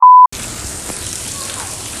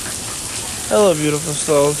Hello, beautiful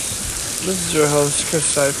souls. This is your host, Chris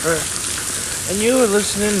Cypher, and you are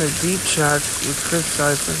listening to Deep Chat with Chris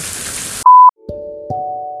Cypher.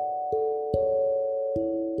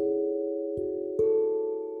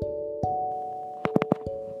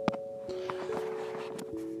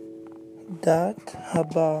 Dat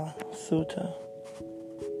Haba Sutta.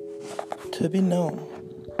 To be known.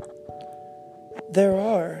 There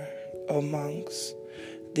are, amongst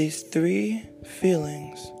these three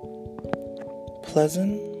feelings,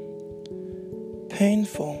 pleasant,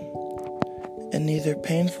 painful, and neither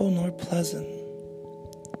painful nor pleasant.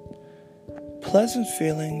 Pleasant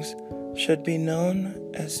feelings should be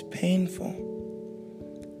known as painful.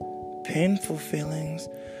 Painful feelings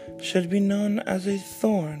should be known as a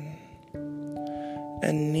thorn.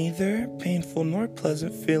 And neither painful nor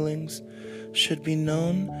pleasant feelings should be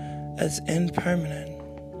known as impermanent.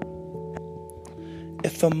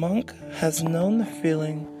 If a monk has known the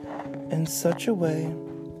feeling in such a way,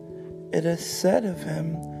 it is said of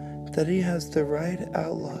him that he has the right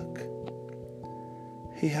outlook.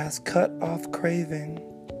 He has cut off craving,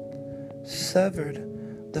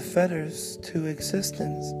 severed the fetters to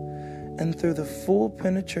existence, and through the full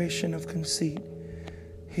penetration of conceit,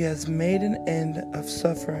 he has made an end of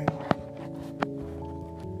suffering.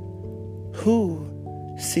 Who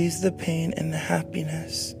sees the pain in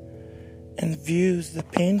happiness and views the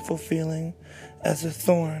painful feeling as a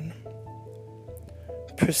thorn,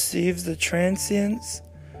 perceives the transience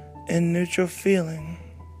and neutral feeling,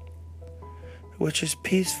 which is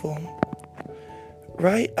peaceful,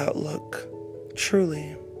 right outlook,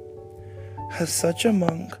 truly, has such a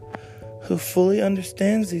monk who fully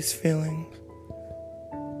understands these feelings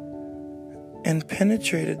and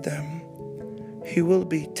penetrated them, he will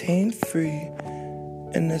be taint-free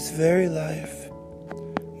in this very life,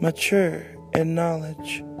 mature in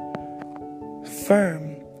knowledge,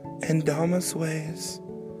 firm in Dhamma's ways.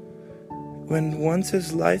 When once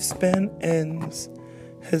his lifespan ends,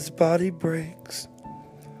 his body breaks,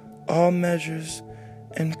 all measures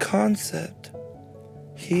and concept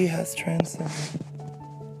he has transcended.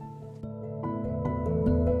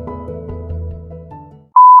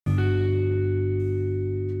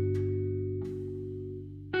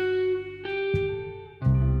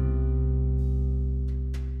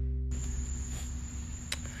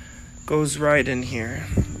 Goes right in here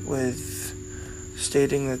with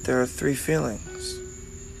stating that there are three feelings,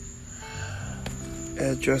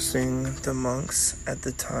 addressing the monks at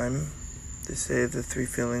the time. They say the three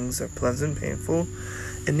feelings are pleasant, painful,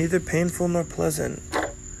 and neither painful nor pleasant.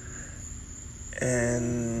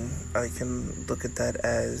 And I can look at that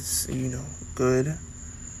as, good,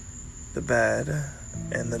 the bad,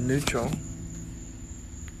 and the neutral.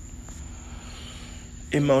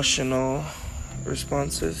 Emotional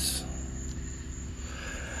responses.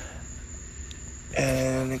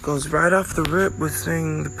 And it goes right off the rip with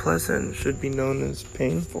saying the pleasant should be known as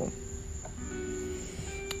painful.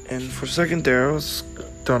 And for a second there, I was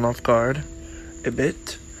thrown off guard a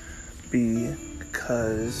bit,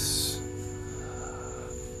 because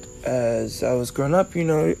as I was growing up,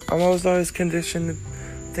 I was always conditioned to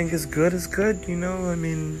think as good is good,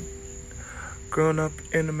 growing up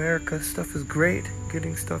in America, stuff is great.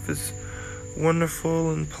 Getting stuff is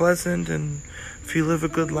wonderful and pleasant, and if you live a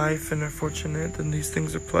good life and are fortunate and these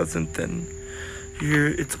things are pleasant, then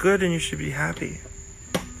it's good and you should be happy.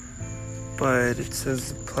 But it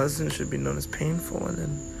says pleasant should be known as painful, and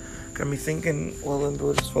then got me thinking, well, in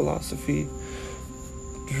Buddhist philosophy,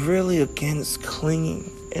 really against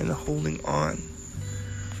clinging and holding on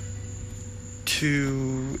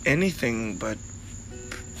to anything but,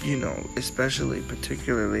 especially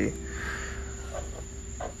particularly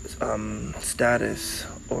status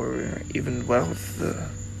or even wealth,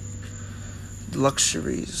 the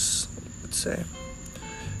luxuries, let's say.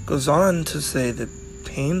 Goes on to say that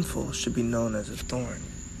painful should be known as a thorn,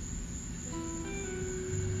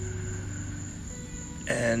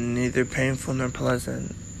 and neither painful nor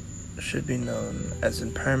pleasant should be known as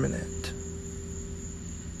impermanent.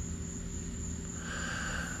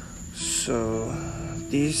 So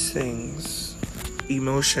these things,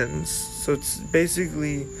 emotions, so it's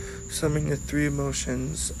basically summing the three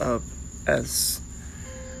emotions up as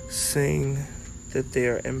saying that they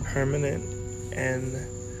are impermanent and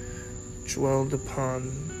dwelled upon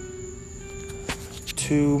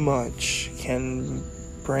too much can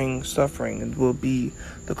bring suffering and will be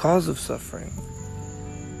the cause of suffering.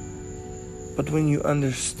 But when you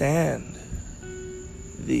understand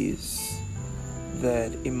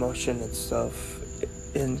that emotion itself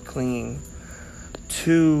in clinging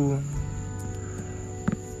to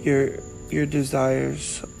your your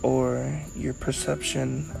desires or your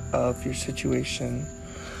perception of your situation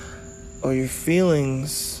or your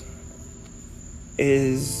feelings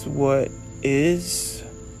is what is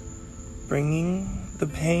bringing the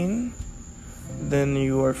pain, then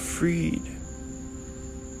you are freed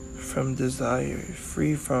from desire,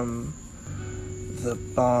 free from the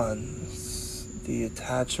bonds, the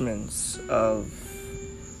attachments of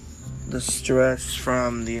the stress,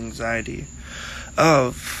 from the anxiety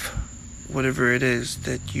of whatever it is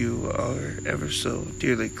that you are ever so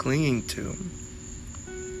dearly clinging to.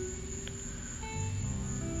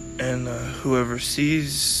 And whoever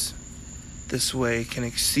sees this way can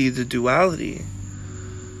exceed the duality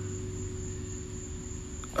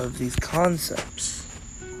of these concepts.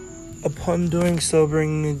 Upon doing so,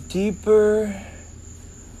 bringing a deeper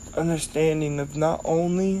understanding of not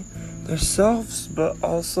only themselves, but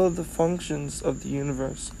also the functions of the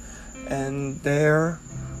universe and their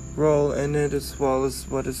role in it, as well as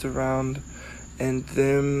what is around, and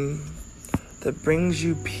them, that brings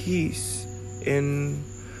you peace. In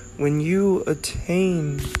when you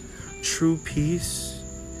attain true peace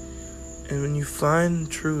and when you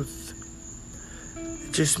find truth,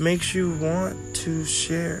 it just makes you want to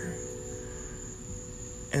share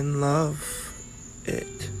and love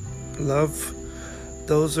it. Love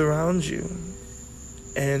those around you,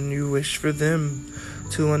 and you wish for them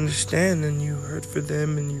to understand, and you hurt for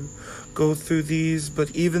them, and you go through these, but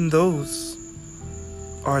even those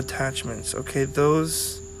are attachments, okay?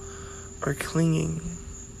 Those are clinging.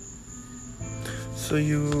 So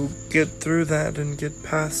you get through that and get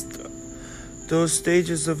past those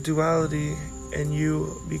stages of duality, and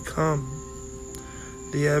you become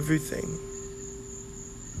the everything.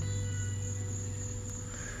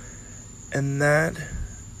 And that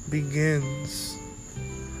begins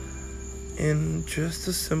in just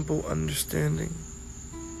a simple understanding.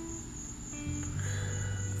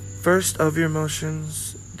 First of your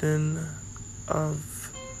emotions, then of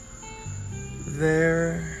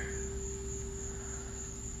their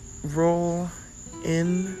role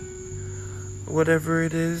in whatever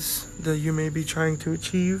it is that you may be trying to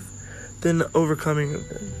achieve, then the overcoming of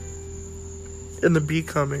it, and the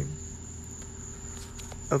becoming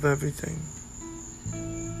of everything.